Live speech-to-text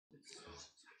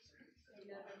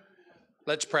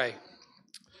Let's pray.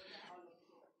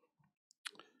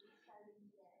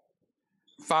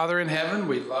 Father in heaven,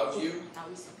 we love you.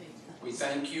 We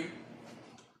thank you.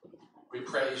 We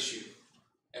praise you.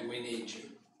 And we need you.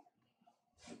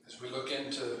 As we look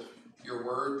into your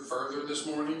word further this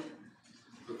morning,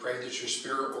 we pray that your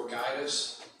Spirit will guide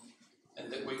us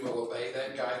and that we will obey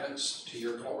that guidance to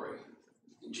your glory.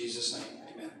 In Jesus' name,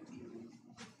 amen.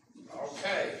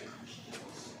 Okay.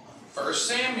 1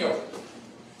 Samuel.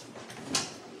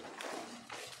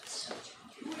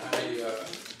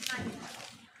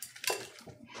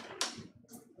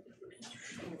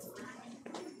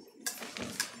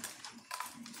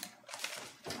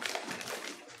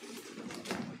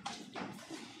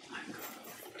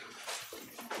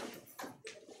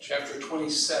 Chapter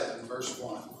 27, verse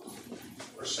 1.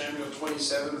 1 Samuel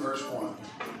 27, verse 1.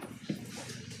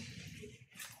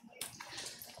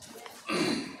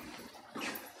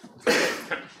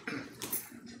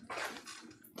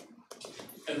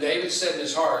 And David said in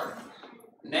his heart,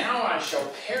 "Now I shall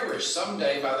perish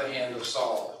someday by the hand of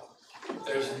Saul.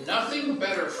 There's nothing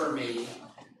better for me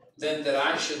than that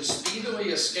I should speedily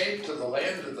escape to the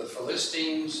land of the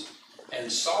Philistines,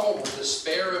 and Saul will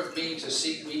despair of me to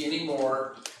seek me any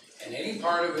more in any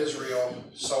part of Israel,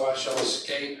 so I shall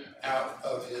escape out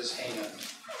of his hand."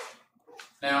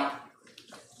 Now,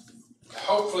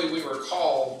 hopefully we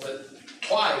recall that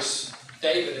twice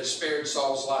David has spared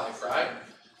Saul's life, right?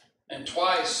 And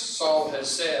twice Saul has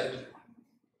said,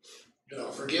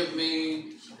 forgive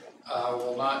me, I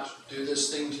will not do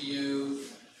this thing to you,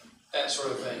 that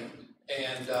sort of thing.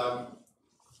 And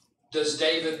does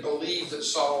David believe that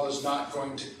Saul is not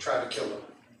going to try to kill him?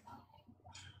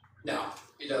 No,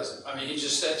 he doesn't. I mean, he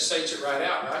just states it right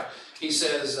out, right? He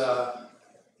says,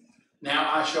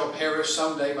 now I shall perish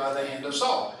someday by the hand of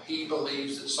Saul. He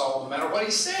believes that Saul, no matter what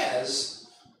he says,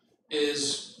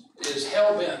 is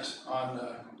hell-bent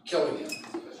on killing him.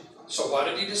 So what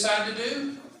did he decide to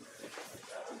do?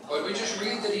 What did we just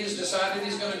read that he's decided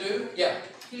he's going to do? Yeah.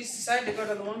 He's decided to go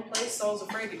to the one place Saul's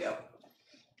afraid to go.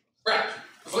 Right.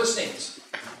 The Philistines.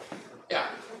 Yeah.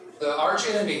 The arch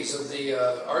enemies of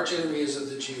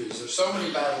the Jews. There's so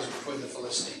many battles between the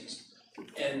Philistines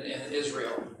and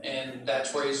Israel. And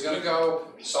that's where he's going to go.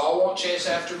 Saul won't chase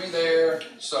after me there,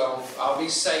 so I'll be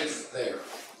safe there.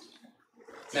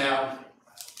 Now,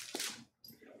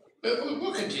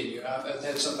 we'll continue. I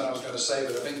had something I was going to say,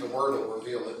 but I think the word will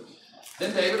reveal it.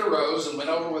 Then David arose and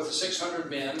went over with the 600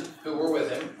 men who were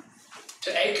with him to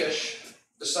Achish,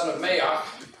 the son of Maoch,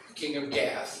 king of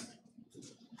Gath.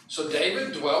 So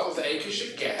David dwelt with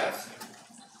Achish at Gath,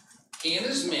 he and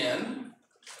his men,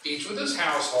 each with his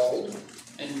household,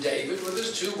 and David with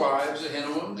his two wives,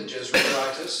 Ahinoam the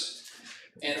Jezreelitess,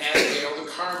 and Abigail the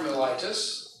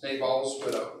Carmelitess, Nabal's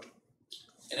widow.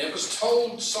 And it was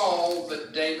told Saul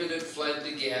that David had fled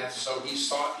to Gath, so he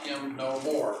sought him no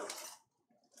more.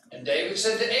 And David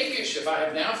said to Achish, "If I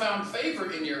have now found favor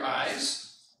in your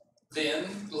eyes,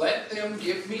 then let them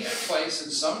give me a place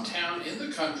in some town in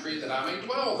the country that I may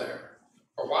dwell there.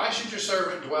 For why should your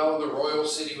servant dwell in the royal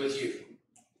city with you?"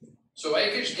 So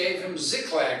Achish gave him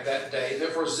Ziklag that day.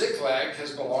 Therefore Ziklag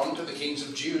has belonged to the kings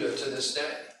of Judah to this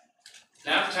day.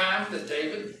 Now the time that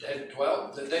David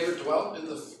dwelt in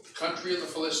the country of the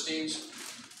Philistines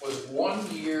was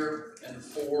 1 year and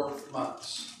 4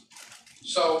 months.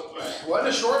 So it wasn't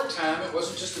a short time. It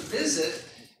wasn't just a visit.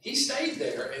 He stayed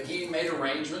there, and he made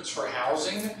arrangements for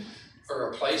housing, for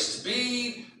a place to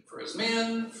be, for his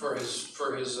men, for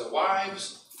his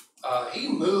wives. He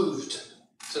moved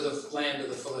to the land of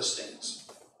the Philistines.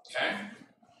 Okay?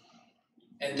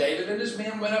 And David and his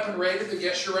men went up and raided the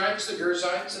Geshurites, the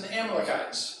Girzites, and the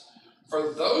Amalekites.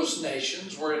 For those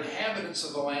nations were inhabitants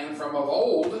of the land from of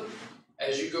old,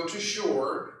 as you go to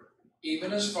Shur,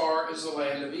 even as far as the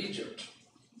land of Egypt.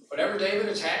 Whenever David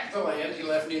attacked the land, he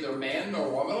left neither man nor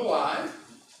woman alive,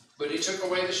 but he took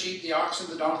away the sheep, the oxen,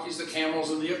 the donkeys, the camels,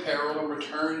 and the apparel, and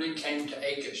returned and came to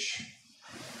Achish.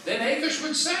 Then Achish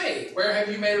would say, "Where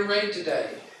have you made a raid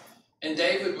today?" And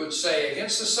David would say,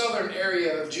 "Against the southern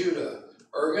area of Judah,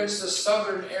 or against the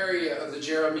southern area of the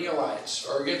Jerahmeelites,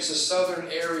 or against the southern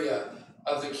area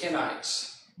of the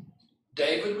Kenites."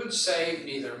 David would save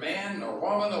neither man nor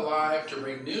woman alive to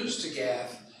bring news to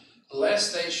Gath,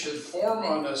 lest they should form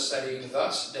on us, saying,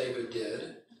 "Thus David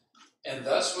did." And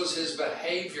thus was his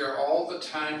behavior all the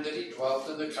time that he dwelt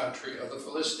in the country of the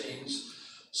Philistines.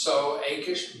 So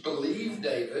Achish believed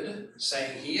David,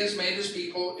 saying, "He has made his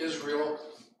people Israel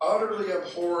utterly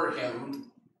abhor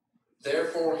him.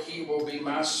 Therefore he will be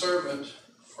my servant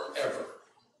forever."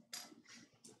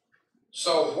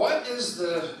 So what is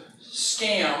the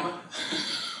scam?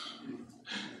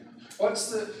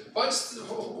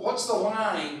 What's the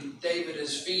line David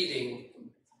is feeding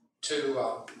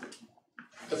to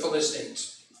the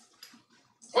Philistines?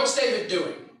 What's David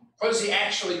doing? What is he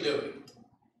actually doing?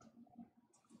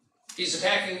 He's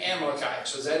attacking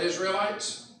Amalekites. Is that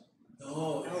Israelites?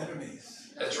 No,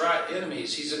 enemies. That's right,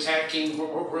 enemies. He's attacking, where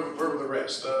were the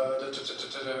rest? The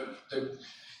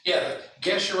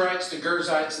Geshurites, the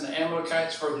Girzites, and the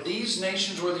Amalekites, for these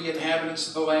nations were the inhabitants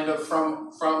of the land from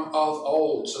of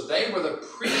old. So they were the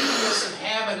previous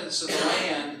inhabitants of the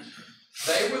land.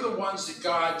 They were the ones that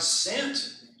God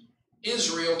sent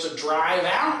Israel to drive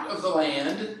out of the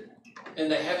land,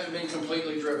 and they haven't been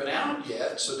completely driven out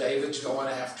yet. So David's going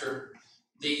after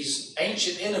these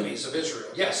ancient enemies of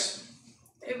Israel. Yes?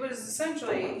 It was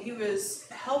essentially, he was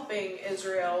helping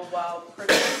Israel while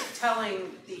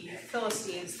telling the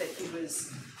Philistines that he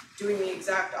was doing the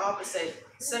exact opposite,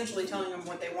 essentially telling them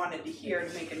what they wanted to hear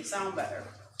to make him sound better.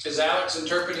 Is Alex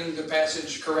interpreting the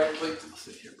passage correctly?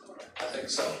 I think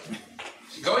so.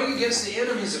 Going against the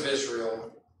enemies of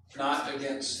Israel, not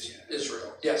against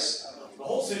Israel. Yes? The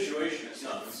whole situation is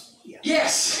nuts.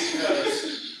 Yes! Because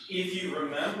if you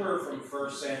remember from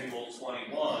 1 Samuel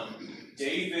 21,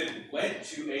 David went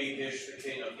to Achish, the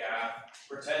king of Gath,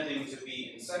 pretending to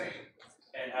be insane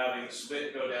and having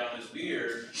spit go down his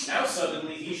beard. Now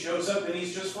suddenly he shows up and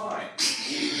he's just fine.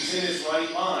 He's in his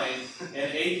right mind,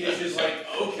 and Achish is like,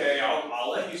 okay, I'll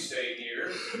let you stay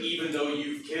here, even though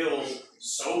you've killed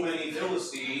so many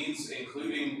Philistines,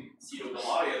 including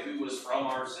Goliath, who was from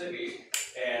our city,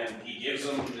 and he gives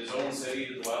him his own city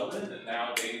to dwell in, and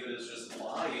now David is just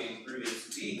lying through his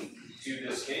teeth to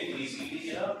this king, and he's eating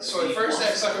it up. So at first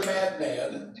acts like a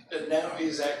madman, and now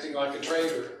he's acting like a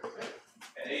traitor.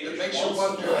 It makes you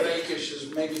wonder if Achish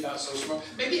is maybe not so smart.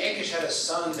 Maybe Achish had a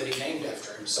son that he named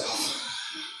after himself.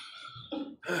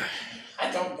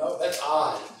 I don't know. That's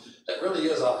odd. That really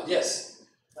is odd. Yes?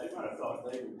 They might have thought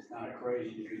they were kind of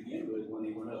crazy to begin with when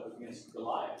he went up against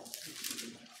Goliath.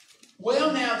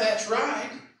 Well, now that's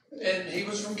right. And he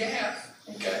was from Gath.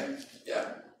 Okay.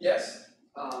 Yeah. Yes?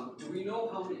 Do we know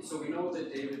how many? So we know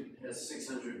that David has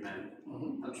 600 men.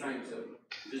 Mm-hmm. I'm trying to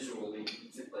visually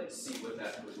see what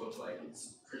that would look like.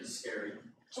 It's pretty scary.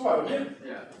 So I would do.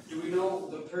 Yeah. Do we know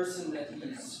the person that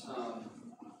he's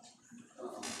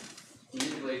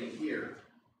manipulating here?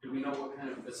 Do we know what kind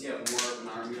of? Does he have more of an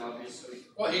army? Obviously.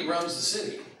 Well, he runs the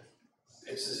city.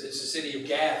 It's the city of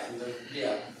Gath, and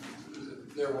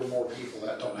there were more people.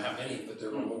 I don't know how many, but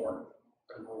there were more.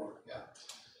 There were more.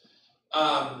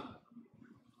 Yeah.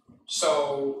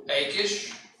 So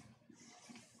Achish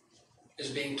is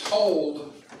being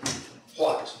told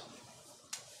what?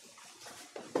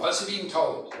 What's he being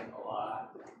told? A lie.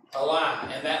 A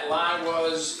lie. And that lie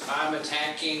was, I'm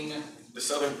attacking The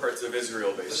southern parts of Israel,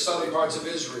 basically. the southern parts of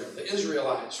Israel, the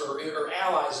Israelites, or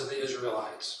allies of the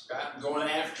Israelites. Right? Going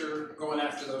after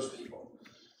those people.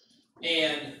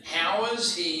 And how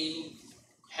is he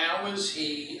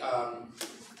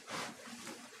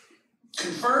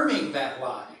confirming that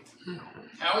lie?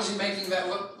 How is he making that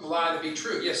lie to be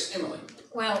true? Yes, Emily.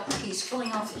 Well, he's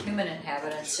killing off the human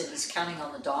inhabitants and he's counting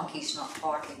on the donkeys not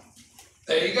talking.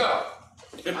 There you go.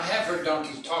 I have heard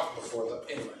donkeys talk before, though.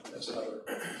 Anyway, that's another.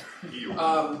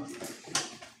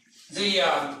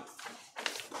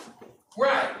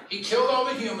 Right. He killed all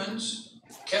the humans,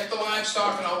 kept the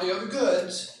livestock and all the other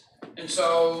goods, and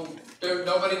so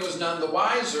nobody was none the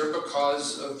wiser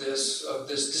because of this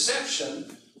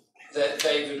deception that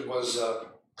David was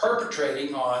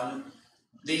perpetrating on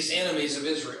these enemies of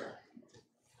Israel.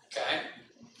 Okay?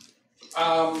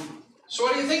 So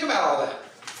what do you think about all that?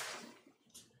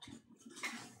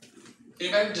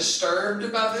 Anybody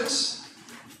disturbed by this?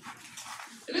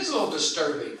 It is a little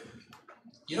disturbing.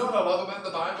 You know what I love about the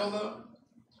Bible, though?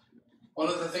 One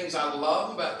of the things I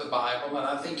love about the Bible, and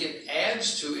I think it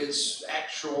adds to its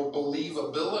actual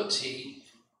believability,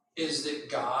 is that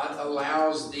God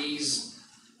allows these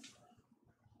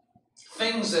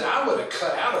things that I would have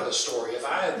cut out of the story if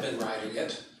I had been writing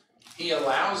it. He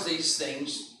allows these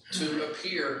things to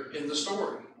appear in the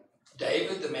story.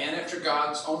 David, the man after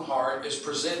God's own heart, is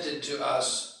presented to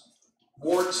us,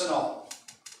 warts and all.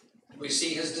 We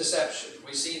see his deception.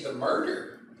 We see the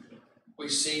murder. We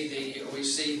see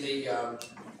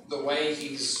the way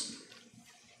he's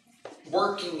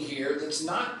working here that's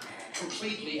not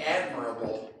completely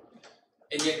admirable.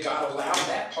 And yet God allowed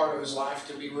that part of his life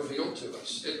to be revealed to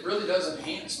us. It really does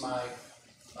enhance my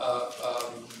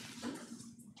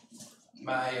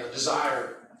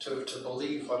desire to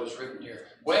believe what is written here.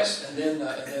 Wes, and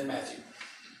then Matthew.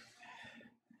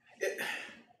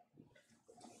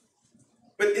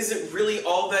 But is it really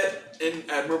all that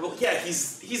admirable? Yeah,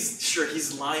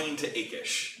 he's lying to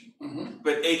Achish.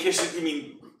 But Achish,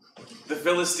 the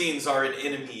Philistines are an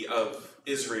enemy of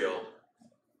Israel.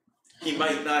 He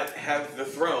might not have the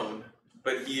throne,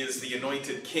 but he is the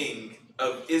anointed king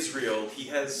of Israel. He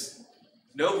has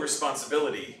no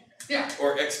responsibility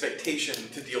or expectation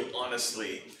to deal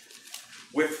honestly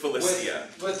with Philistia.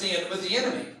 With the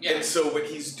enemy. Yeah. And so what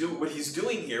he's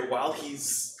doing here while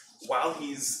he's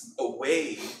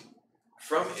away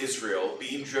from Israel,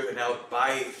 being driven out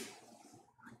by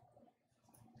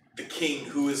the king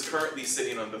who is currently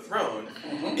sitting on the throne,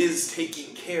 is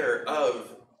taking care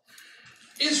of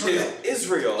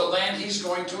Israel. The land he's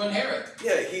going to inherit.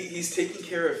 Yeah, he's taking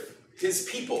care of his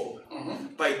people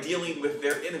by dealing with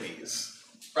their enemies.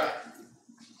 Right.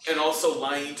 And also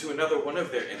lying to another one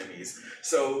of their enemies.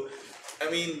 So,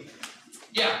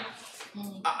 yeah.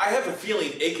 I have a feeling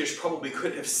Achish probably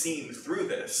could have seen through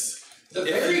this. The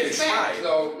very fact,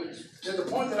 though, to the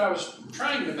point that I was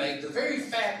trying to make, the very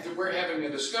fact that we're having a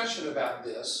discussion about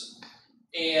this,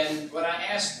 and when I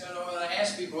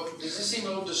asked people, does this seem a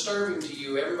little disturbing to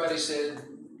you? Everybody said,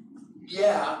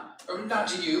 yeah, or not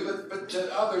to you, but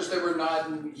to others they were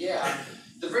nodding, yeah.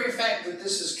 The very fact that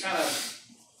this is kind of,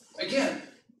 again,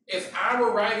 if I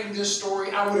were writing this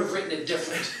story, I would have written it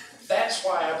different. That's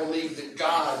why I believe that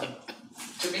God,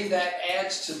 to me, that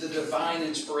adds to the divine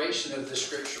inspiration of the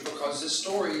scripture, because this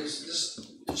story is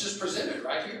just presented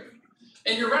right here.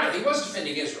 And you're right, he was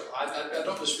defending Israel. I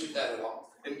don't dispute that at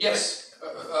all. And yes,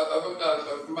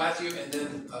 Matthew, and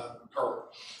then Earl.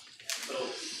 So,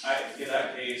 in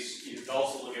that case, you could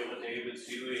also look at what David's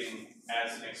doing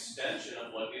as an extension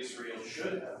of what Israel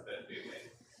should have been doing.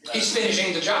 He's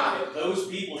finishing the job. Those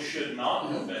people should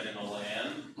not have been in the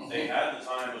land. They had the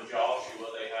time of Joshua,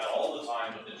 they had all the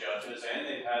time of the judges, and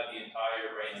they had the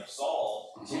entire reign of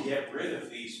Saul to get rid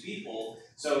of these people.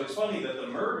 So it's funny that the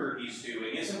murder he's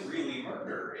doing isn't really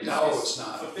murder. It's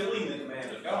not. Fulfilling the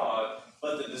command of God,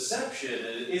 but the deception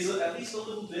is at least a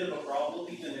little bit of a problem,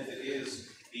 even if it is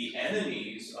the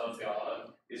enemies of God.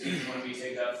 Is even when we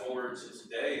take that forward to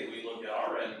today, we look at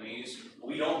our enemies,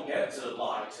 we don't get to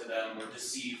lie to them or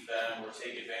deceive them or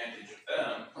take advantage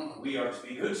of them. We are to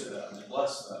be good to them and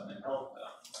bless them and help them.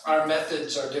 Our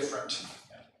methods are different.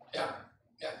 Yeah.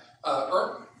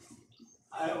 Earl?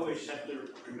 I always have to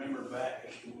remember back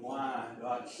as to why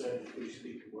God said that these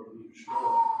people were to be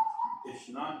destroyed. It's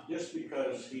not just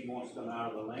because he wants them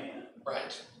out of the land.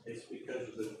 Right. It's because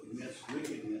of the immense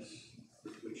wickedness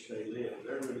with which they live.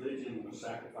 Their religion was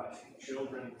sacrificing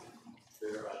children,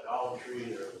 their idolatry,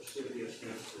 their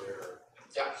lasciviousness, their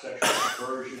sexual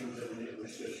perversions, and it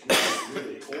was just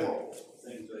really horrible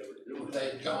things they were doing.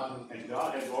 They'd gone. And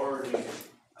God had already,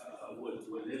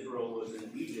 when Israel was in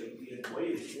Egypt, he had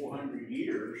waited 400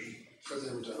 years for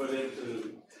them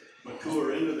to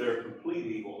mature into their complete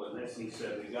evil, and that's, he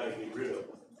said, we got to get rid of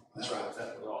them. That's right. What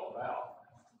that was all about.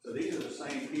 So these are the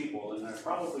same people, and they're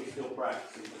probably still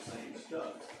practicing the same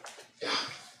stuff. Yeah.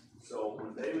 So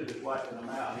when David is wiping them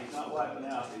out, he's not wiping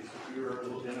out these pure,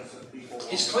 little innocent people.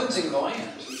 He's cleansing the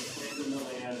land. He's cleansing the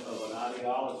land of an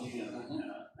ideology and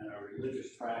a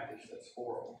religious practice that's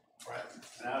horrible. Right.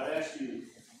 And I would ask you,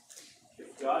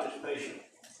 if God is patient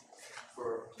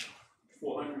for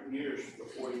 400 years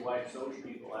before he wipes those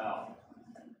people out,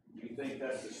 do you think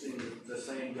that's the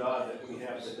same God that we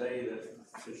have today that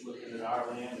is looking at our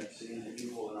land and seeing the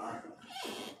evil in our country?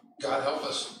 God help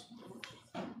us.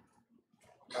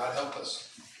 God help us.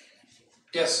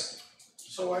 Yes.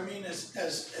 So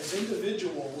as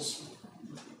individuals,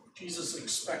 Jesus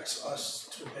expects us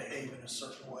to behave in a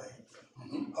certain way.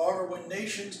 However, when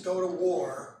nations go to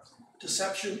war,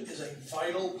 deception is a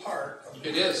vital part of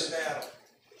the battle.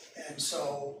 And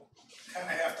so kind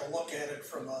of have to look at it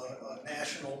from a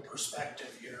national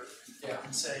perspective here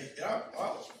and say,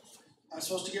 well, I'm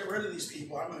supposed to get rid of these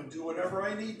people. I'm going to do whatever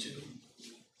I need to.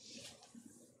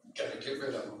 Got to get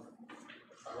rid of them.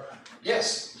 All right.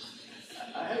 Yes.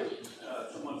 I heard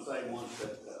someone say once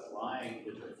that lying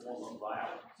is a form of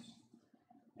violence.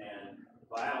 And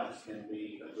violence can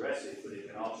be aggressive, but it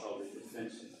can also be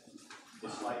defensive.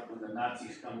 It's like when the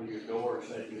Nazis come to your door and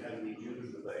say, do you have any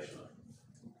Jews in the basement?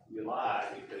 You lie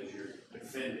because you're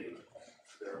defending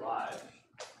their lives.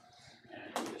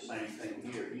 And the same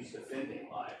thing here, he's defending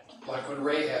life. Like when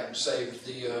Rahab saved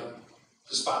the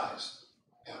spies.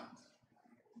 Yeah.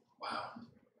 Wow.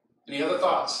 Any other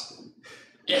thoughts?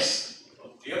 Yes.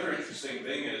 Well, the other interesting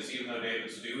thing is, even though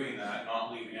David's doing that,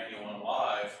 not leaving anyone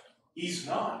alive, he's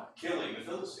not killing the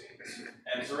Philistines.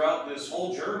 And throughout this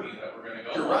whole journey that we're going to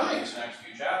go on in these next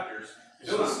few chapters,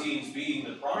 Philistines being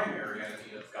the primary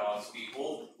enemy of God's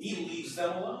people, he leaves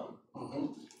them alone.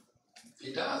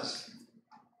 He does.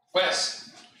 Wes.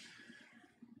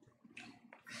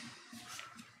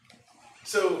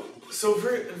 So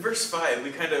in verse 5,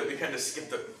 we kind of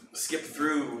skip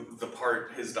through the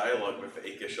part, his dialogue with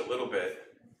Achish a little bit.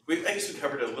 I guess we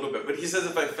covered it a little bit, but he says,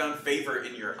 if I found favor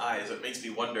in your eyes, it makes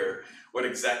me wonder what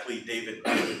exactly David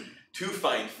did to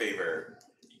find favor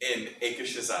in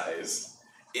Achish's eyes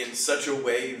in such a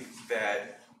way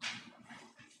that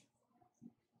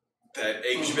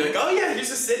Achish would be like, oh yeah,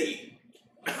 here's a city.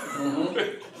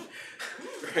 Right?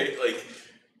 Like,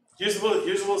 here's a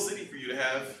little city for you to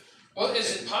have. Well,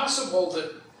 is it possible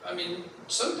that, I mean,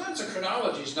 sometimes the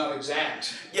chronology is not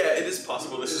exact. Yeah, it is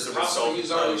possible this is a result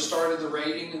he's already started the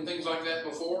raiding and things like that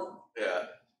before? Yeah.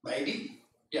 Maybe?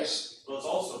 Yes. Well, it's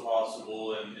also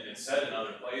possible, and it's said in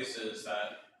other places,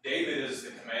 that David is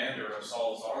the commander of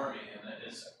Saul's army, and that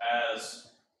is as,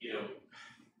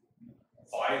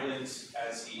 violent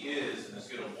as he is, and as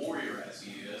good a warrior as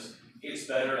he is, it's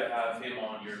better to have him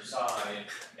on your side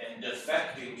and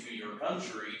defecting to your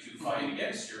country to fight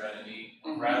against your enemy,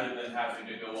 rather than having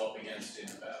to go up against him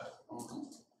in battle.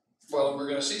 Well, we're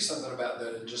going to see something about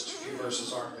that in just a few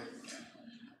verses, aren't we?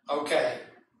 Okay.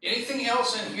 Anything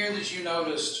else in here that you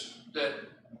noticed that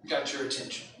got your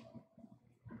attention?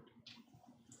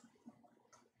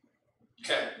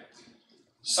 Okay.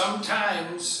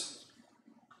 Sometimes,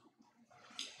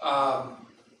 now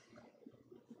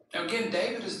again,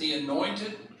 David is the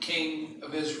anointed king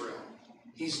of Israel.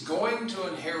 He's going to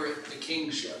inherit the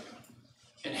kingship.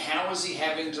 And how is he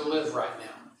having to live right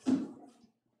now?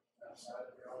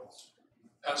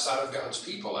 Outside of God's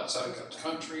people, outside of God's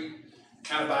country,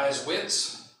 kind of by his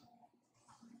wits,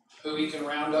 who he can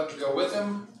round up to go with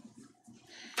him.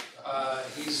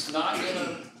 He's not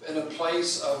in a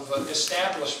place of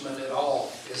establishment at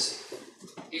all, is he?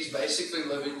 He's basically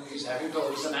he's having to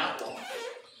live as an outlaw.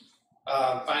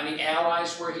 Finding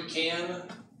allies where he can,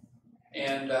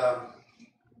 and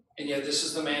yet this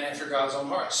is the man after God's own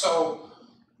heart. So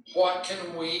what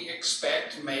can we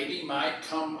expect maybe might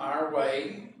come our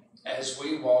way as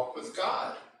we walk with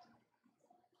God?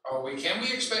 Can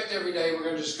we expect every day we're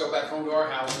going to just go back home to our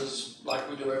houses like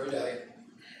we do every day,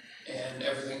 and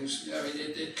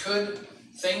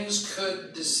things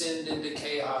could descend into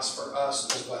chaos for us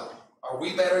as well. Are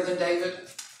we better than David?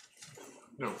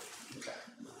 No. Okay.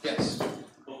 Yes.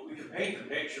 Well, we can paint the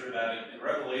picture that in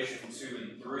Revelation 2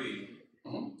 and 3,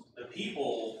 the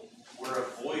people were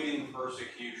avoiding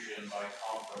persecution by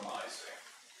compromising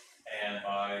and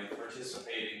by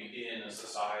participating in a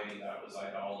society that was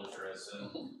idolatrous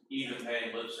and even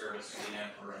paying lip service to the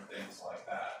emperor and things like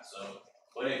that. So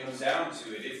when it comes down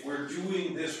to it, if we're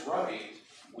doing this right,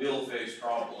 we'll face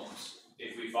problems.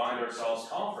 If we find ourselves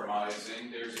compromising,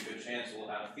 there's a good chance we'll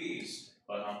have peace,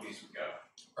 but on peace we go.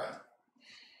 Right.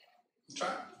 That's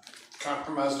right.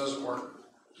 Compromise doesn't work.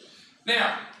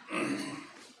 Now,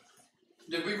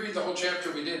 did we read the whole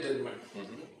chapter? We did, didn't we?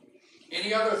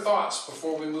 Any other thoughts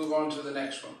before we move on to the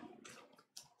next one?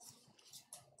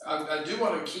 I do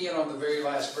want to key in on the very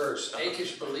last verse.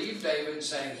 Achish believed David,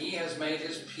 saying, he has made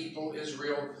his people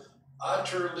Israel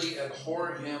utterly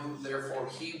abhor him, therefore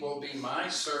he will be my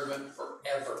servant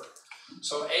forever.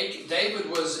 So David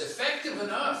was effective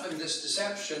enough in this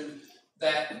deception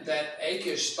that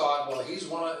Achish thought, well, he's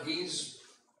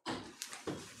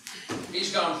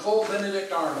gone full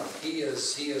Benedict Arnold. He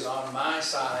is on my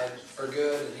side for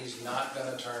good, and he's not going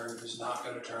to turn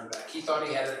back. He thought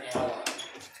he had an ally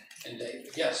in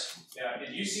David. Yes. Yeah,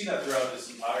 and you see that throughout this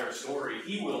entire story.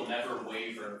 He will never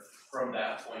waver from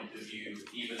that point of view,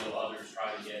 even though others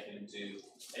try to get him to.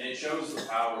 And it shows the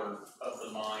power of the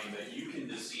mind that you can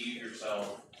deceive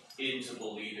yourself into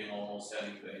believing almost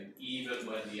anything, even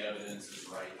when the evidence is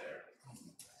right there.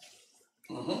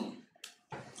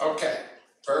 Okay,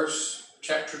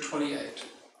 chapter 28.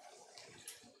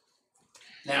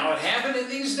 Now it happened in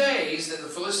these days that the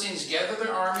Philistines gathered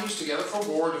their armies together for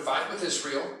war to fight with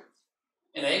Israel.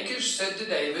 And Achish said to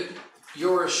David,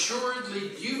 you assuredly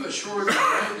know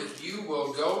that you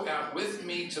will go out with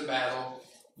me to battle,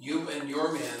 you and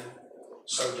your men.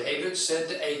 So David said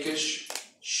to Achish,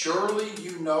 surely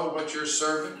you know what your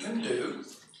servant can do.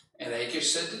 And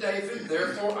Achish said to David,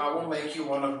 therefore I will make you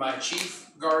one of my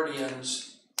chief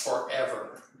guardians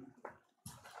forever.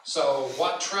 So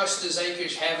what trust does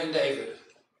Achish have in David?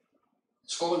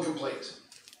 It's full and complete.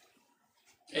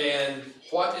 And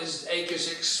what is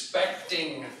Achish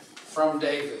expecting from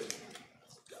David?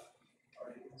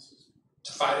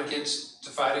 To fight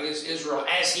against Israel,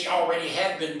 as he already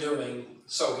had been doing,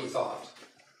 so he thought.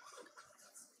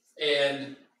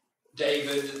 And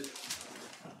David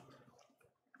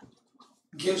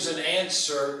gives an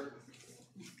answer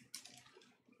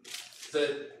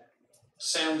that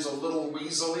sounds a little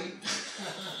weaselly.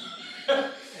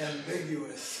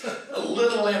 Ambiguous. A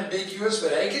little ambiguous,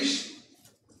 but Achish,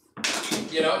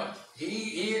 you know,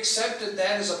 he accepted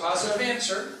that as a positive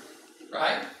answer,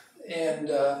 right? And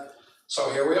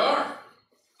so here we are.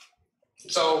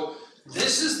 So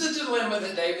this is the dilemma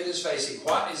that David is facing.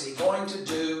 What is he going to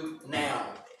do now?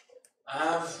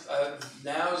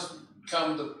 Now's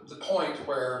come the point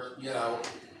where, you know,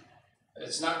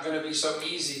 it's not going to be so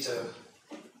easy to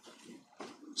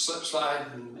slip, slide,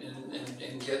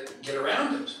 and get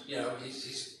around it. You know,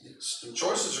 some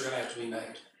choices are going to have to be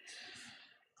made.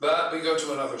 But we go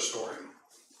to another story.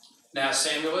 Now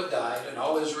Samuel had died, and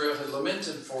all Israel had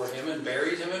lamented for him and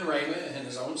buried him in Ramah in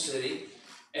his own city.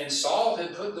 And Saul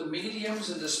had put the mediums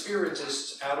and the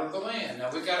spiritists out of the land. Now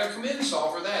we've got to commend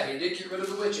Saul for that. He did get rid of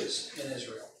the witches in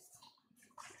Israel.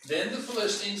 Then the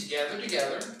Philistines gathered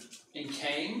together and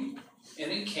came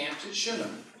and encamped at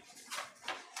Shunem.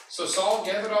 So Saul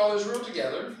gathered all Israel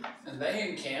together, and they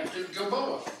encamped at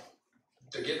Gilboa.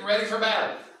 They're getting ready for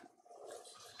battle.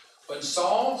 When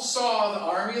Saul saw the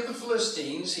army of the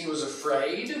Philistines, he was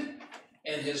afraid,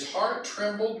 and his heart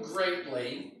trembled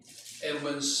greatly. And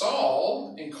when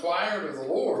Saul inquired of the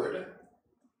Lord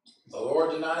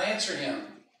did not answer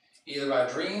him, either by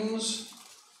dreams,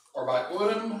 or by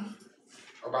Urim,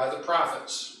 or by the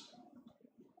prophets.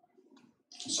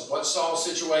 So what's Saul's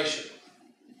situation?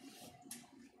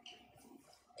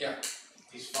 Yeah.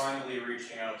 He's finally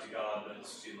reaching out to God, but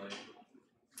it's too late.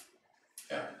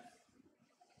 Yeah.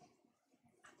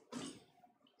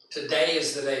 Today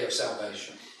is the day of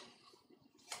salvation.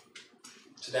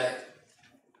 Today.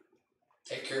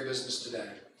 Take care of business today.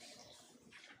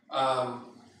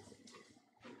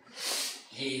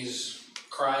 He's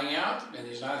crying out and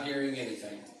he's not hearing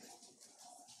anything.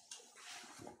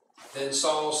 Then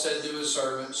Saul said to his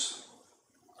servants,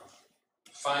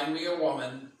 "Find me a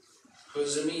woman who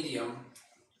is a medium,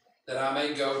 that I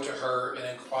may go to her and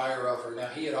inquire of her." Now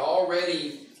he had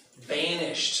already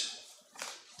banished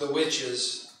the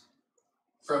witches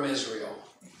from Israel.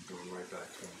 Going right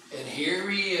back to him. And here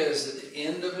he is at the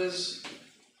end of his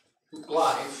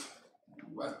life.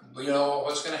 You know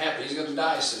what's going to happen. He's going to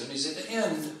die soon. He's at the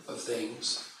end of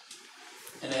things.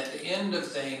 And at the end of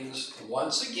things,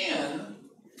 once again,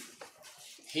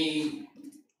 he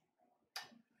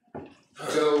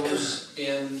goes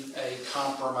in a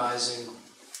compromising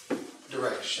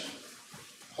direction.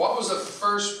 What was the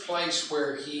first place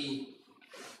where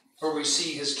we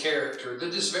see his character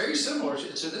that is very similar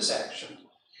to this action?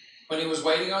 When he was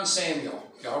waiting on Samuel.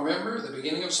 Y'all remember the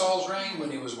beginning of Saul's reign?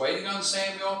 When he was waiting on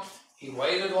Samuel, he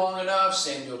waited long enough.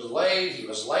 Samuel delayed. He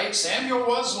was late. Samuel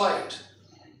was late.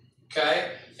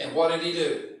 Okay? And what did he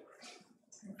do?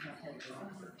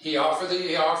 He offered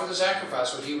the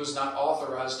sacrifice, what he was not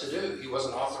authorized to do. He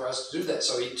wasn't authorized to do that.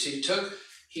 So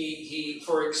he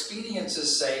for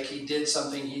expedience's sake, he did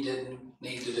something he didn't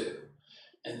need to do.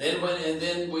 And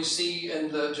then we see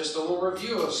in just a little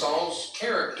review of Saul's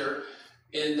character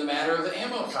in the matter of the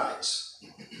Amalekites.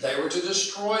 They were to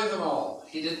destroy them all.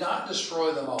 He did not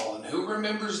destroy them all. And who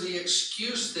remembers the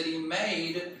excuse that he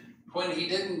made when he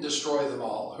didn't destroy them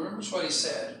all? Who remembers what he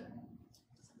said?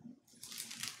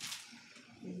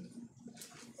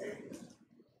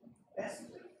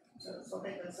 So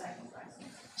they could sacrifice.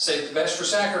 Save the best for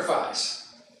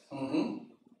sacrifice. Mm-hmm.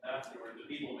 Afterward, the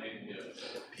people made him do it.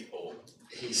 People.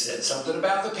 He said something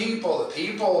about the people. The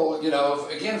people,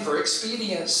 again, for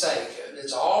expedience sake.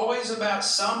 It's always about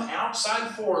some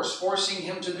outside force forcing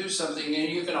him to do something. And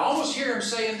you can almost hear him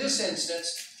say in this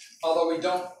instance, although we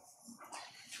don't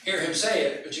hear him say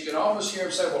it, but you can almost hear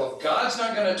him say, well, if God's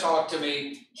not going to talk to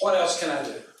me, what else can I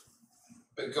do?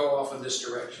 But go off in this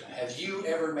direction. Have you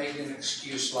ever made an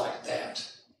excuse like that?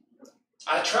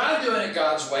 I tried doing it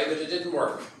God's way, but it didn't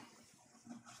work.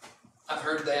 I've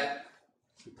heard that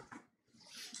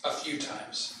a few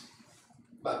times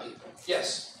by people.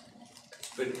 Yes?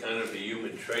 It's been kind of a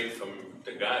human trait from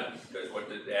the God, because what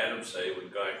did Adam say when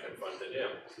God confronted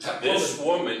him? This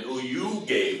woman who you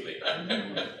gave me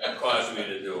caused me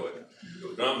to do it. It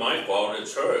was not my fault,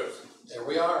 it's hers. There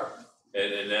we are.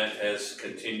 And that has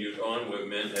continued on where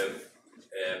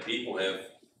people have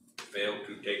failed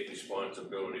to take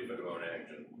responsibility for their own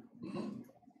action.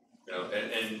 Mm-hmm.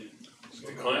 And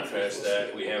to contrast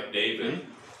that, we have David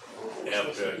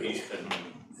after he's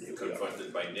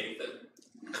confronted by Nathan.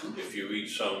 If you read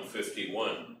Psalm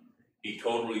 51, he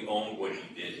totally owned what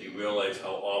he did. He realized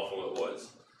how awful it was.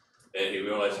 And he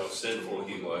realized how sinful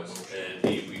he was. And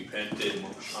he repented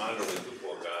heartily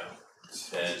before God.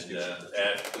 And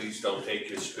asked, please don't take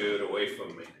your spirit away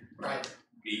from me. Right.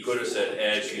 He could have said,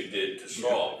 as you did to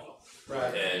Saul.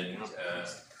 Right. And,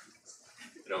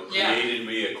 created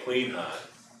me a clean heart.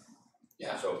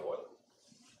 Yeah. And so forth.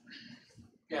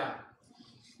 Yeah.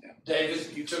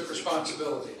 David, you took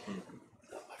responsibility.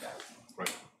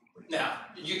 Right. Now,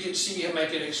 you could see him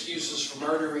making excuses for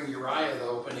murdering Uriah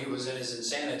though, when he was in his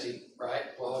insanity, right?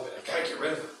 Well, I gotta get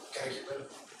rid of him,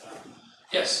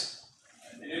 Yes?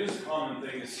 It is a common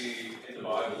thing to see in the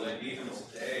Bible, and even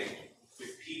today,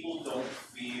 if people don't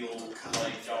feel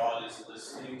like God is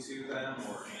listening to them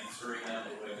or answering them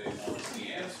the way they want to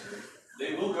be answered,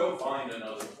 they will go find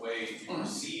another way to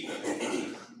receive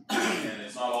it. And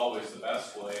it's not always the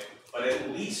best way, but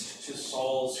at least to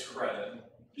Saul's credit,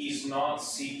 he's not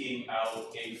seeking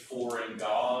out a foreign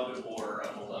god or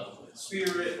a malevolent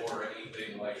spirit or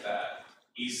anything like that.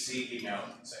 He's seeking out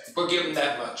Samuel. We'll give him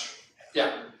that much.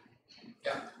 Yeah.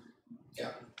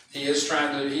 He is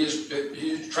trying to get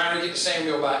to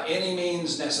Samuel by any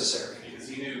means necessary. Because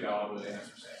he knew God would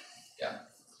answer Samuel.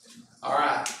 All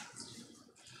right.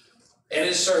 And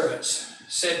his servants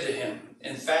said to him,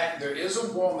 in fact, there is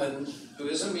a woman who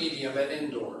is a medium at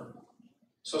Endor.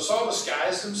 So Saul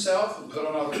disguised himself and put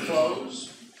on other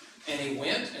clothes, and he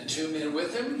went, and 2 men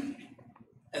with him,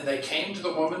 and they came to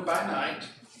the woman by night,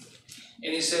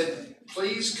 and he said,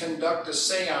 please conduct a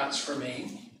seance for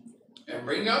me, and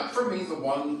bring up for me the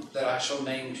one that I shall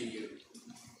name to you.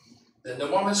 Then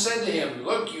the woman said to him,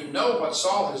 look, you know what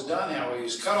Saul has done, how he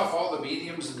has cut off all the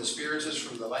mediums and the spiritists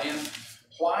from the land.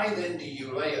 Why then do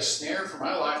you lay a snare for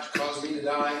my life to cause me to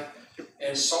die?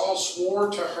 And Saul swore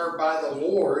to her by the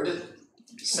Lord,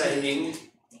 saying,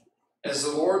 as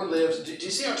the Lord lives, do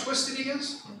you see how twisted he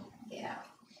is? Yeah.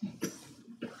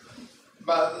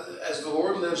 But as the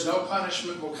Lord lives, no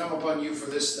punishment will come upon you for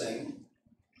this thing.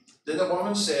 Then the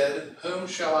woman said, whom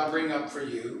shall I bring up for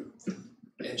you?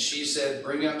 And she said,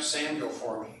 bring up Samuel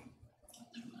for me.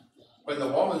 When the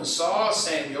woman saw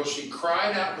Samuel, she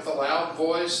cried out with a loud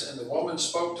voice, and the woman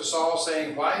spoke to Saul,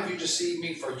 saying, why have you deceived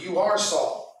me? For you are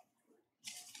Saul.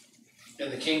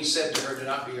 And the king said to her, do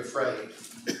not be afraid.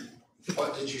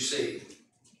 What did you see?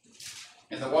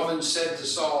 And the woman said to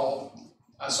Saul,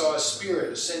 I saw a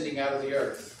spirit ascending out of the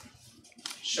earth.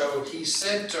 So he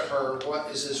said to her, what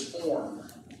is his form?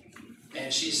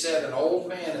 And she said, an old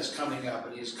man is coming up,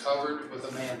 and he is covered with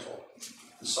a mantle.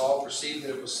 And Saul perceived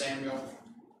that it was Samuel,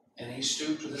 and he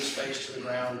stooped with his face to the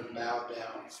ground and bowed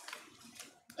down.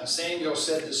 Now Samuel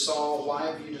said to Saul, why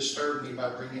have you disturbed me by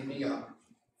bringing me up?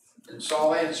 And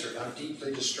Saul answered, I'm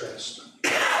deeply distressed.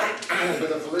 For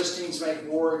the Philistines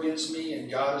make war against me, and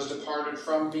God has departed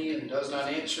from me, and does not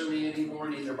answer me anymore,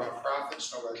 neither by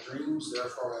prophets nor by dreams.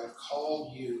 Therefore I have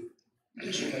called you,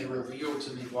 that you may reveal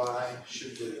to me what I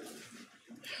should do.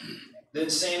 Then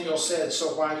Samuel said,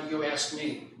 so why do you ask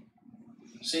me,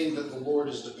 seeing that the Lord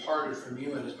has departed from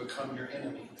you and has become your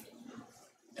enemy?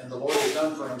 And the Lord has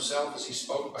done for himself as he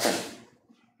spoke by him.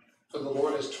 For the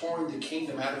Lord has torn the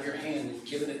kingdom out of your hand and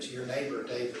given it to your neighbor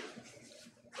David,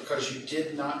 because you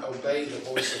did not obey the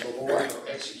voice of the Lord or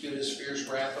execute his fierce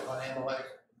wrath upon Amalek.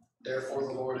 Therefore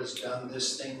the Lord has done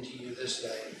this thing to you this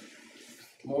day.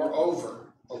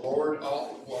 Moreover, the Lord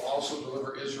will also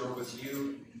deliver Israel with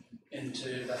you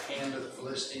into the hand of the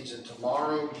Philistines, and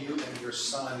tomorrow you and your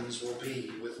sons will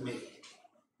be with me.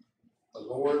 The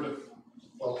Lord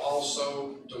will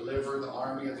also deliver the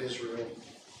army of Israel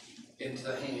into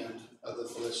the hand of the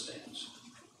Philistines.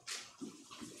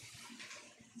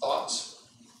 Thoughts?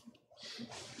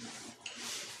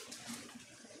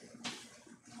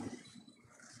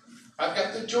 I've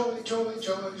got the joy.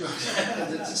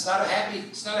 It's not a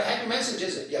happy message,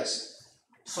 is it? Yes.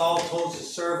 Saul told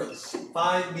his servants,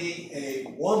 find me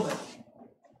a woman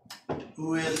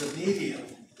who is a medium.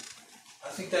 I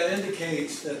think that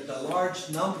indicates that a large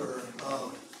number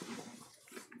of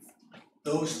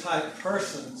those type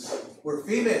persons were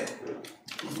female.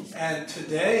 And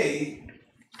today,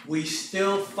 we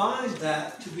still find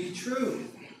that to be true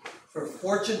for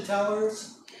fortune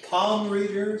tellers, palm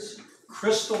readers,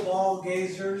 crystal ball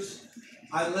gazers.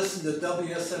 I listen to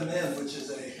WSMN, which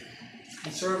is a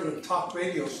conservative talk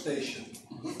radio station,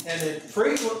 and it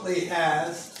frequently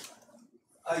has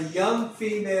a young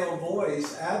female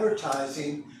voice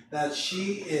advertising that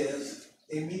she is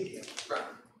a medium. Right.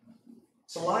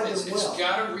 It's alive and well. It's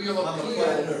got a real I'm a appeal.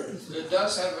 flat nerd. It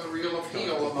does have a real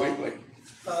appeal among.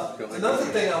 Another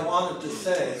thing I wanted to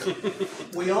say,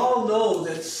 we all know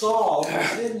that Saul was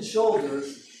head and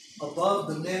shoulders above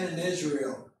the men in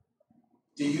Israel.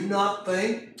 Do you not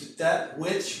think that that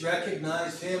witch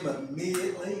recognized him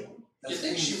immediately? You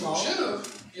think she should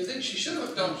have? You think she should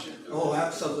have, don't you? Oh,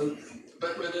 absolutely.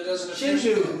 But it doesn't She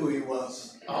appear. knew who he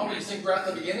was. Oh, you think right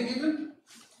at the beginning even?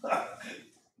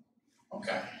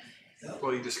 Okay.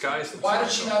 Well, he disguised himself. Why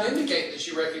did she not indicate that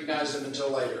she recognized him until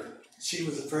later? She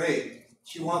was afraid.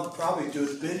 She wanted to probably do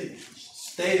his bidding.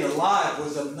 staying alive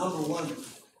was the number one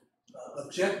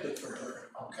objective for her.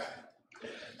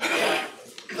 Okay.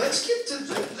 Let's get to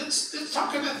let's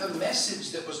talk about the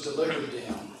message that was delivered to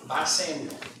him by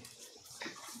Samuel.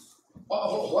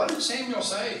 What did Samuel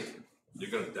say? You're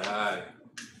gonna die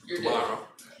You're tomorrow.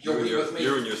 dead. You'll be with me.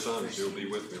 You and your sons, you'll be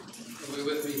with me. You'll be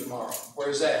with me tomorrow.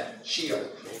 Where's that? Sheol.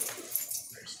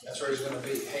 That's where he's gonna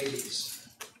be, Hades.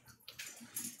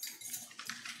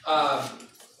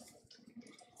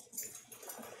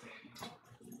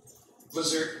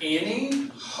 Was there any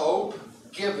hope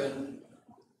given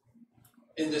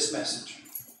in this message?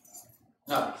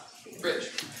 No.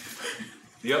 Rich?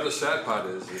 The other sad part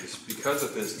is because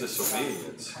of his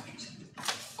disobedience,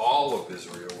 all of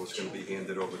Israel was going to be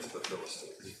handed over to the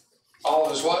Philistines. All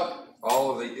of his what?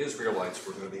 All of the Israelites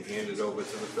were going to be handed over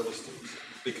to the Philistines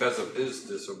because of his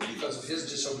disobedience. Because of his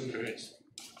disobedience.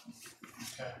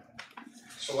 Okay.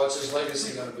 So what's his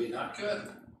legacy going to be? Not good.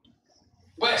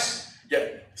 Wes? Yeah.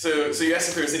 So you asked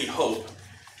if there was any hope.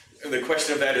 And the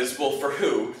question of that is, well, for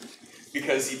who?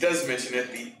 Because he does mention it,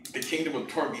 the kingdom will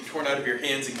be torn out of your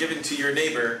hands and given to your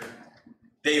neighbor,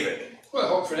 David. Well,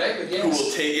 hope for David, yes.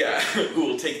 Who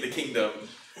will take the kingdom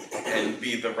and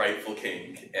be the rightful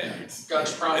king. And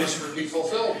God's promise will be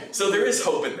fulfilled. So there is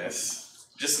hope in this,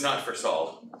 just not for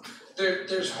Saul.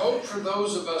 There's hope for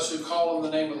those of us who call on the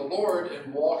name of the Lord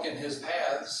and walk in his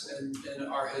paths and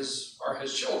are his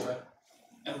children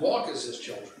and walk as his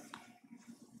children.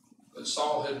 But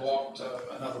Saul had walked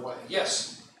another way.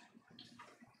 Yes?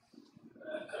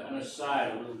 An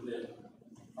aside a little bit.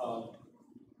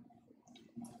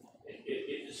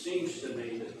 It seems to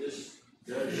me that this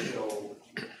does show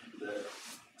that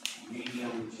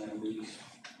mediums and these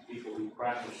people who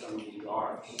practice some of these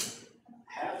arts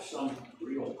have some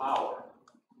real power.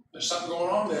 There's something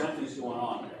going on there. Something's going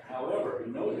on there. However,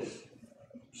 you notice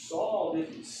Saul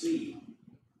didn't see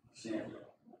Samuel.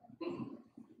 Mm-hmm.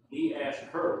 He asked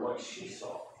her what she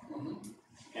saw. Mm-hmm.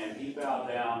 And he bowed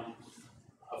down.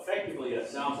 Effectively, it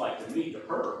sounds like to me to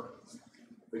her,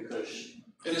 because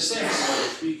in a sense,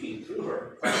 was speaking through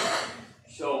her.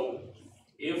 So,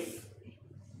 if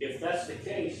that's the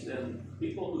case, then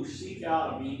people who seek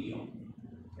out a medium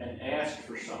and ask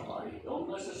for somebody don't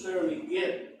necessarily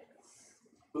get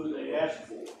who they ask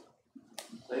for.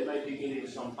 They may be getting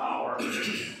some power,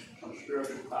 some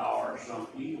spiritual power, some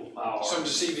evil power, some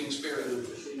deceiving spirit who's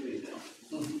deceiving them.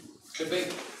 Mm-hmm. Could be.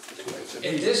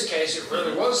 In this case, it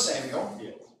really was Samuel.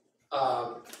 Yeah.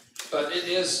 But it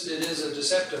is a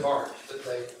deceptive art that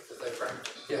they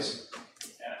practice. Yes.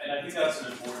 Yeah, and I think that's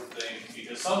an important thing,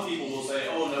 because some people will say,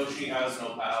 "Oh no, she has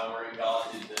no power, and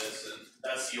God did this, and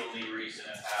that's the only reason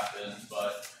it happened."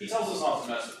 But he tells us not to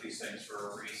mess with these things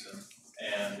for a reason,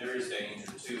 and there is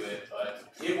danger to it. But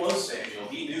it was Samuel.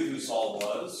 He knew who Saul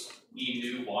was. He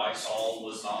knew why Saul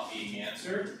was not being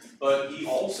answered, but he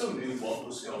also knew what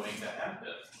was going to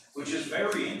happen, which is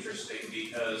very interesting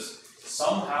because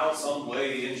somehow, some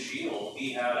way in Sheol,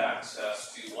 he had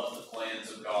access to what the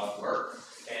plans of God were,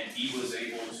 and he was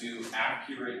able to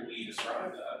accurately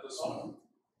describe that to Saul.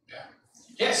 Yeah.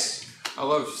 Yes. I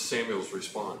love Samuel's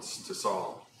response to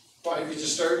Saul. Why have you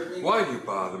disturbed me? Why do you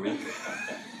bother me?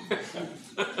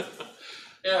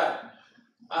 Yeah.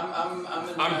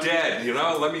 I'm dead, you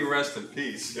know. Let me rest in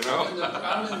peace, you know.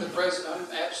 I'm in the present. I'm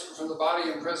absent from the body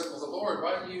and present with the Lord.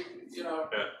 Why do you, Yeah.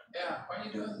 Why are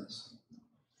you doing this?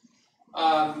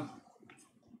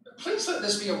 Please let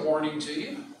this be a warning to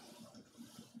you.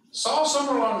 Saul,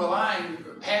 somewhere along the line,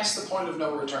 passed the point of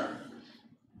no return.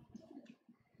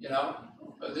 You know,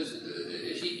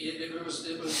 he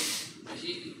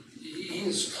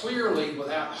is clearly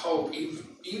without hope.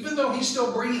 Even though he's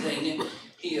still breathing,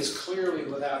 he is clearly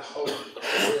without hope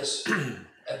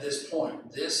at this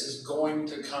point. This is going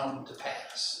to come to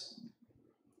pass.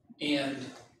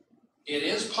 And it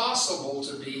is possible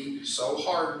to be so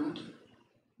hardened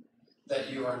that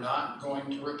you are not going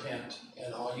to repent,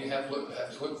 and all you have to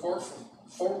look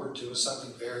forward to is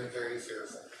something very, very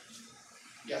fearful.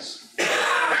 Yes?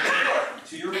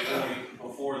 To your point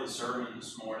before the sermon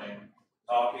this morning,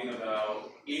 talking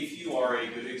about if you are a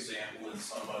good example in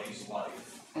somebody's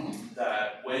life,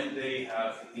 that when they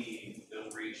have need,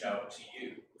 they'll reach out to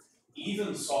you.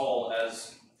 Even Saul,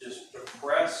 as just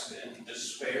depressed and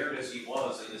despaired as he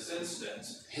was in this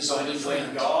instance,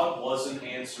 when God wasn't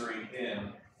answering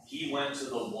him, he went to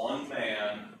the one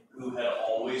man who had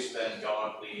always been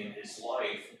godly in his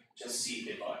life to seek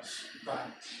advice. Right.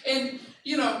 And,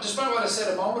 despite what I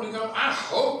said a moment ago, I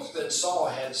hope that Saul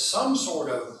had some sort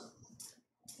of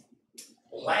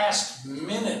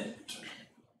last-minute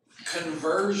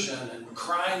conversion and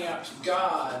crying out to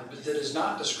God, but that is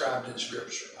not described in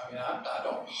Scripture. I mean, I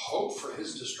don't hope for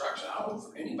his destruction. I don't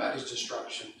hope for anybody's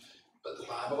destruction. But the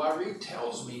Bible I read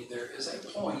tells me there is a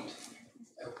point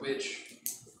at which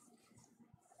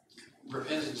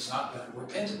repentance is not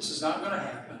going to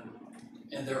happen,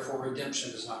 and therefore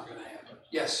redemption is not going to happen.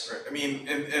 Yes? Right. I mean,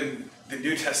 and the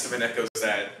New Testament echoes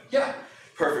that Yeah.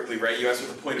 perfectly, right? You asked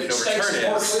what the point of It no return states it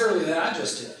more is. clearly than I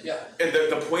just did, yeah. And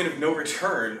the point of no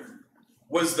return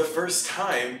was the first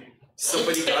time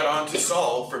somebody got on to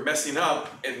Saul for messing up,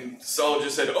 and Saul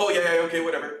just said, oh, yeah, okay,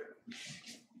 whatever.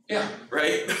 Yeah.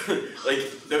 Right?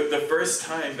 Like, the first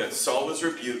time that Saul was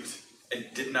rebuked and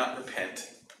did not repent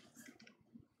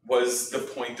was the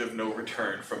point of no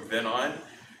return. From then on,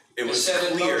 it was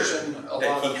clear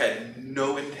that he had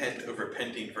no intent of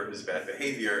repenting for his bad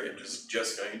behavior and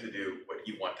just going to do what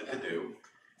he wanted to do,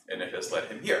 and it has led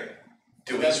him here,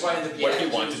 doing what he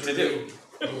wanted to do.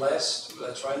 Blessed,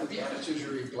 that's why in the Beatitudes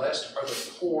you read, blessed are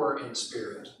the poor in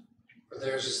spirit, for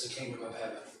theirs is the kingdom of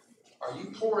heaven. Are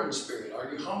you poor in spirit?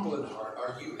 Are you humble in heart?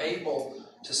 Are you able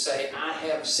to say, I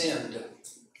have sinned,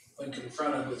 when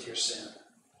confronted with your sin?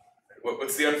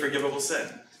 What's the unforgivable sin?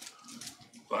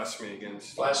 Blasphemy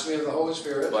against. Blasphemy of the Holy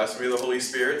Spirit. Blasphemy of the Holy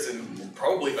Spirit, and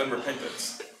probably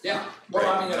unrepentance. Yeah, well,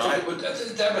 right. I mean, I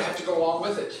think that would have to go along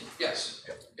with it, yes,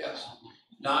 yes.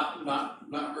 Not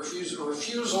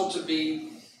refusal to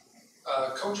be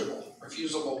coachable,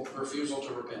 refusal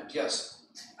to repent, yes.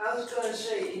 I was gonna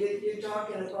say, you're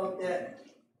talking about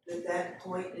that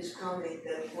point is coming,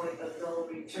 that point of no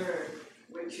return,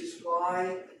 which is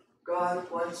why God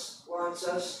wants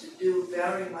us to do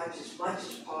very much as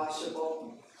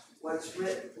possible what's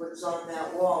on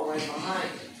that wall right behind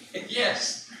it.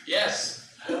 Yes.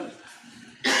 Go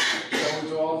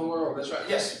into all the world, that's right,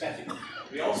 yes, Matthew.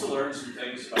 We also learn some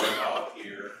things about God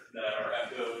here that are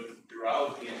echoed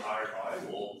throughout the entire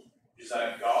Bible, is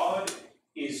that God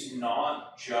is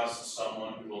not just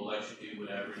someone who will let you do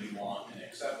whatever you want and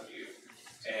accept you.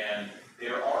 And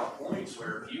there are points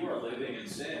where if you are living in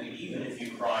sin, even if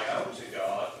you cry out to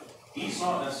God, he's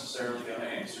not necessarily going to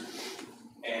answer you.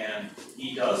 And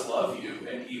he does love you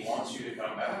and he wants you to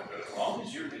come back, but as long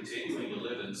as you're continuing to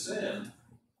live in sin,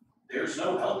 there's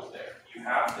no help there. You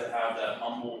have to have that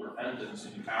humble repentance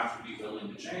and you have to be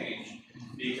willing to change,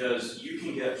 because you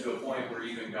can get to a point where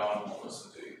even God won't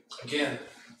listen to you. Again,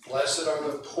 blessed are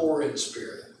the poor in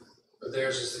spirit, for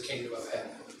theirs is the kingdom of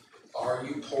heaven. Are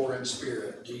you poor in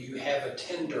spirit? Do you have a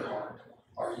tender heart?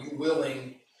 Are you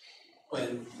willing,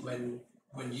 when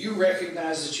you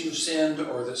recognize that you've sinned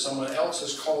or that someone else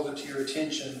has called it to your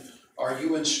attention, are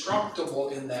you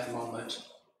instructable in that moment?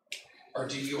 Or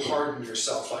do you harden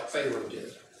yourself like Pharaoh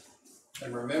did?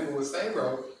 And remember with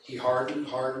Pharaoh, he hardened,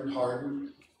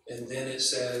 and then it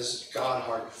says God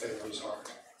hardened Pharaoh's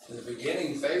heart. In the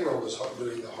beginning, Pharaoh was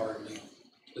doing the hardening,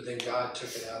 but then God took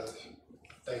it out of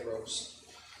Pharaoh's.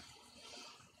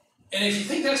 And if you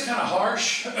think that's kind of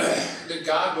harsh, that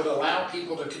God would allow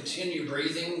people to continue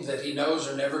breathing that he knows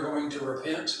are never going to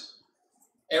repent,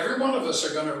 every one of us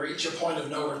are going to reach a point of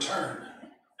no return.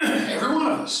 Every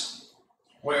one of us.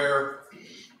 Where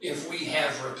if we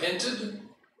have repented,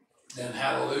 then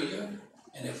hallelujah.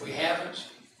 And if we haven't,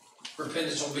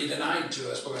 repentance will be denied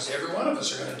to us, because every one of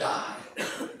us are going to die.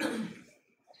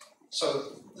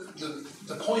 So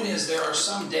the point is, there are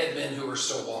some dead men who are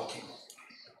still walking.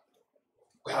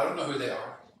 I don't know who they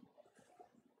are,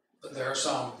 but there are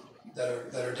some that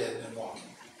are dead men walking.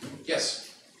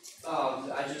 Yes?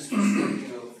 I just was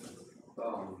thinking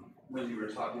of when you were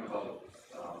talking about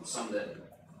some that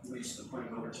reached the point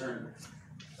of no return.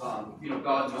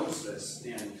 God knows this,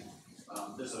 and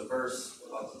there's a verse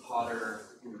about the potter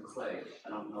and the clay. I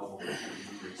don't know, I can't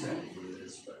remember exactly what it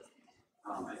is, but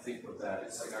I think of that.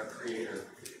 It's like our Creator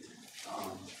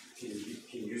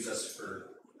can use us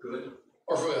for good.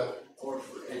 Or for ill. Or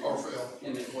for ill.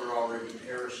 And if we're already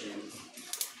perishing.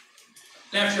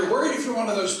 Now, if you're worried if you're one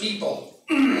of those people,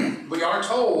 we are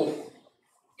told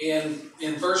in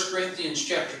 1 Corinthians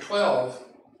chapter 12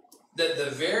 that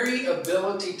the very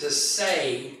ability to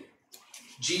say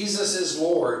Jesus is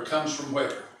Lord comes from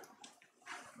where?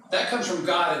 That comes from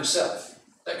God himself.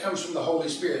 That comes from the Holy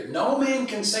Spirit. No man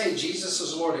can say Jesus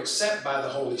is Lord except by the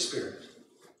Holy Spirit.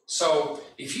 So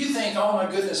if you think, oh my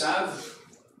goodness, I've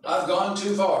gone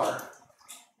too far,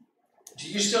 do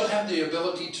you still have the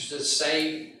ability to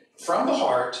say from the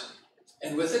heart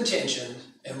and with intention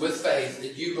and with faith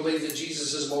that you believe that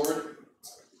Jesus is Lord?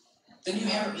 Then you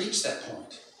haven't reached that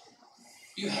point.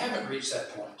 You haven't reached that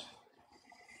point.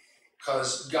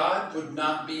 Because God would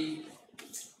not be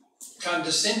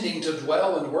condescending to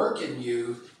dwell and work in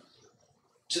you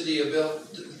to the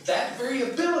ability, that very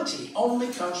ability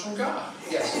only comes from God.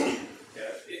 Yes? Yeah,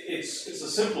 it's a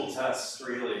simple test,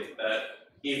 really, that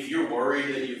if you're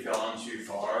worried that you've gone too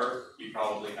far, you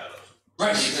probably haven't.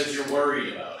 Right. Because you're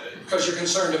worried about it. Because you're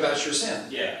concerned about your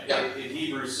sin. Yeah. In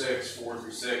Hebrews 6,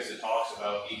 4-6, it talks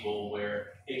about people where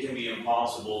it can be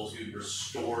impossible to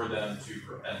restore them to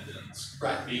repentance.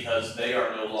 Right. Because they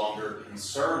are no longer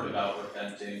concerned about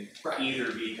repenting, Right.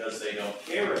 either because they don't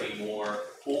care anymore,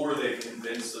 or they've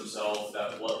convinced themselves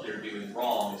that what they're doing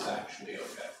wrong is actually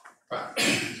okay. Right.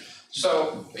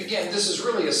 So, again, this is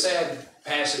really a sad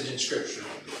passage in Scripture.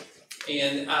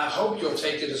 And I hope you'll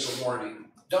take it as a warning.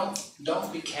 Don't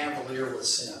be cavalier with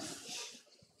sin.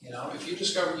 You know, if you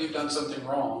discover you've done something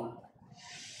wrong,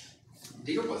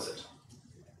 deal with it.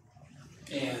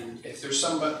 And if there's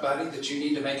somebody that you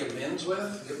need to make amends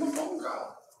with, give them a phone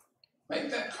call. Make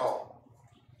that call.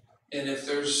 And if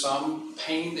there's some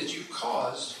pain that you've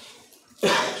caused,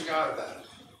 talk to God about it.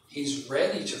 He's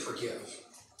ready to forgive.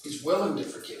 He's willing to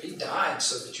forgive. He died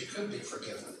so that you could be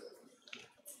forgiven.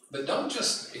 But don't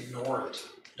just ignore it.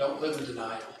 Don't live in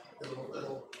denial.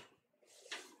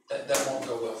 That won't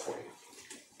go well for you.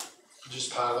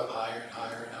 Just pile up higher and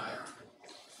higher and higher.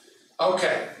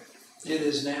 Okay, it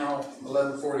is now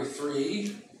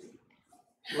 11:43.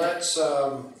 Let's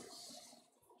let's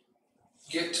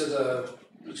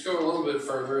go a little bit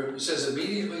further. It says,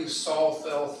 immediately Saul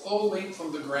fell full length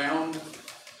from the ground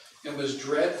and was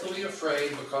dreadfully afraid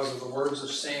because of the words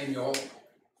of Samuel,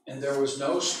 and there was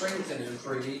no strength in him,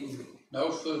 for he'd eaten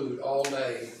no food all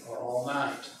day or all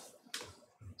night.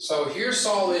 So here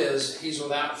Saul is, he's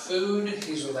without food,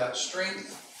 he's without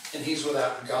strength, and he's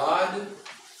without God,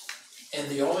 and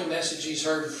the only message he's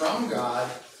heard from God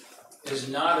is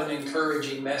not an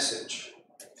encouraging message.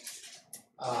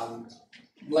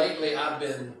 Lately I've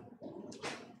been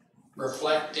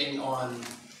reflecting on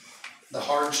the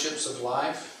hardships of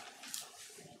life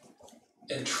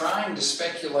and trying to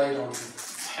speculate on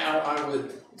how I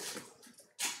would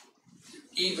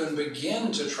even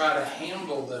begin to try to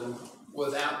handle them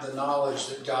without the knowledge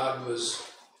that God was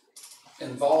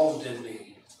involved in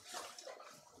me.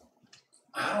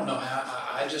 I don't know how,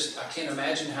 I can't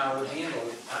imagine how I would handle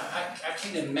it. I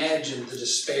can't imagine the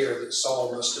despair that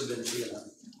Saul must have been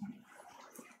feeling.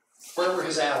 Where were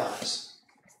his allies?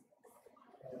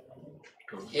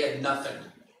 He had nothing.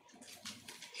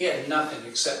 He had nothing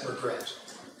except regret.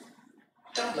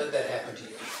 Don't let that happen to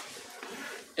you.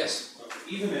 Yes?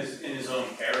 Even in his own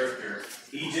character,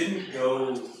 he didn't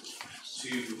go to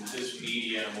this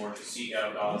medium or to seek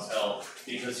out God's help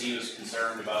because he was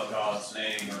concerned about God's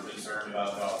name or concerned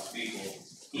about God's people.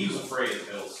 He was afraid of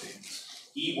Philistines.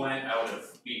 He went out of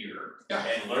fear,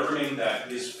 and learning that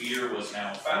his fear was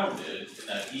now founded and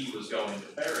that he was going to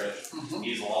perish,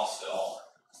 he's lost it all.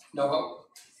 No hope.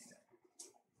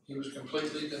 He was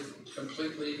completely,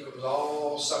 it was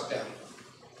all sucked out of him.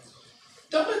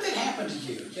 Don't let that happen to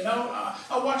you. You know,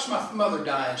 I watched my mother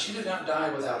die, and she did not die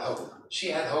without hope. She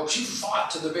had hope. She fought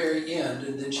to the very end,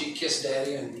 and then she kissed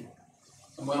Daddy and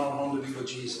went on home to be with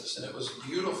Jesus. And it was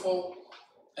beautiful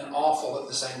and awful at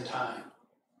the same time.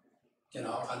 You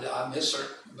know, I miss her,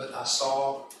 but I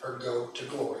saw her go to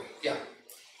glory. Yeah.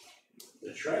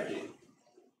 The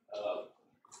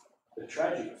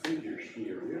tragic figures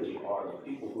here really are the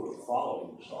people who are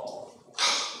following Saul.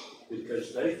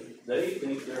 Because they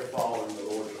think they're following the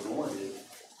Lord's anointed.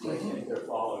 They think they're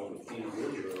following the King of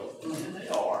Israel, and they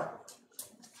are.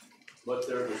 But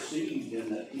they're deceived in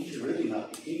that he's really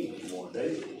not the king anymore,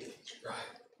 David is.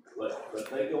 Right. But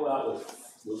they go out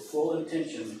with full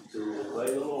intention to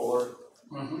obey the Lord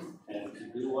and to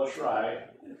do what's right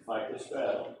and fight this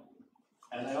battle.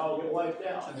 And they all get wiped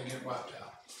out. And they get wiped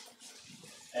out.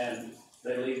 And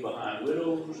they leave behind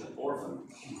widows and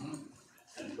orphans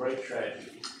and great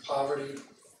tragedy. Poverty,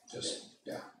 just,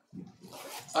 yeah.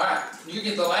 All right, you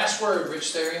get the last word,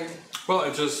 Rich Therian. Well,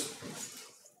 it just,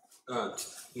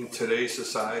 in today's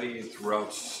society and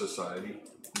throughout society,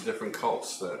 different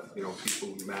cults that, you know,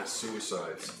 people mass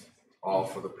suicides, all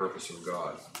for the purpose of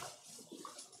God.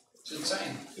 It's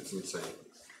insane. It's insane.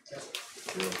 Yeah.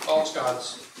 You know. False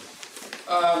gods.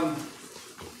 All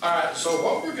right, so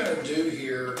what we're going to do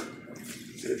here,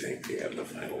 I think we have the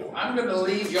final one. I'm going to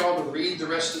leave y'all to read the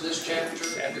rest of this chapter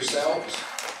yourselves.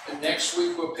 And next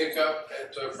week we'll pick up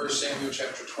at 1 Samuel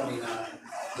chapter 29,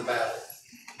 the battle.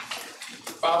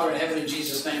 Father in heaven, in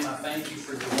Jesus' name, I thank you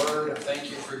for your word. I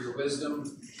thank you for your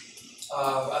wisdom.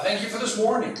 I thank you for this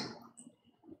warning.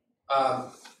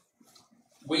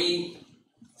 We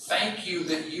thank you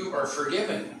that you are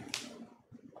forgiving.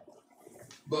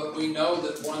 But we know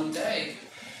that one day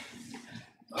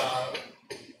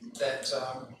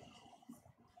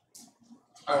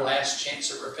our last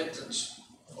chance at repentance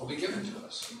will be given to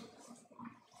us.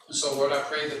 And so, Lord, I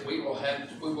pray that we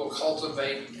will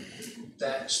cultivate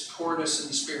that poorness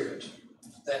in spirit,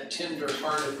 that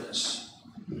tender-heartedness,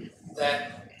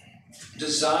 that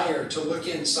desire to look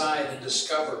inside and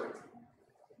discover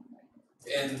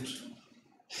and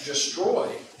destroy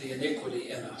the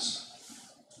iniquity in us.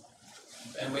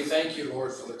 And we thank you,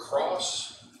 Lord, for the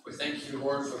cross. We thank you,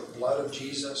 Lord, for the blood of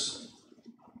Jesus.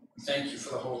 We thank you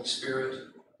for the Holy Spirit.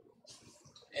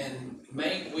 And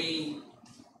may we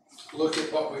look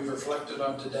at what we've reflected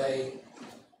on today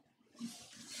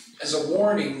as a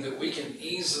warning that we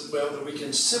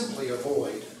can simply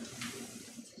avoid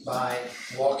by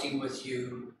walking with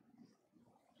you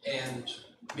and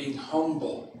being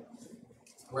humble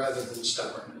rather than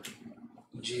stubborn.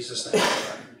 In Jesus' name I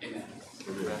pray. Amen.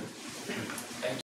 Amen.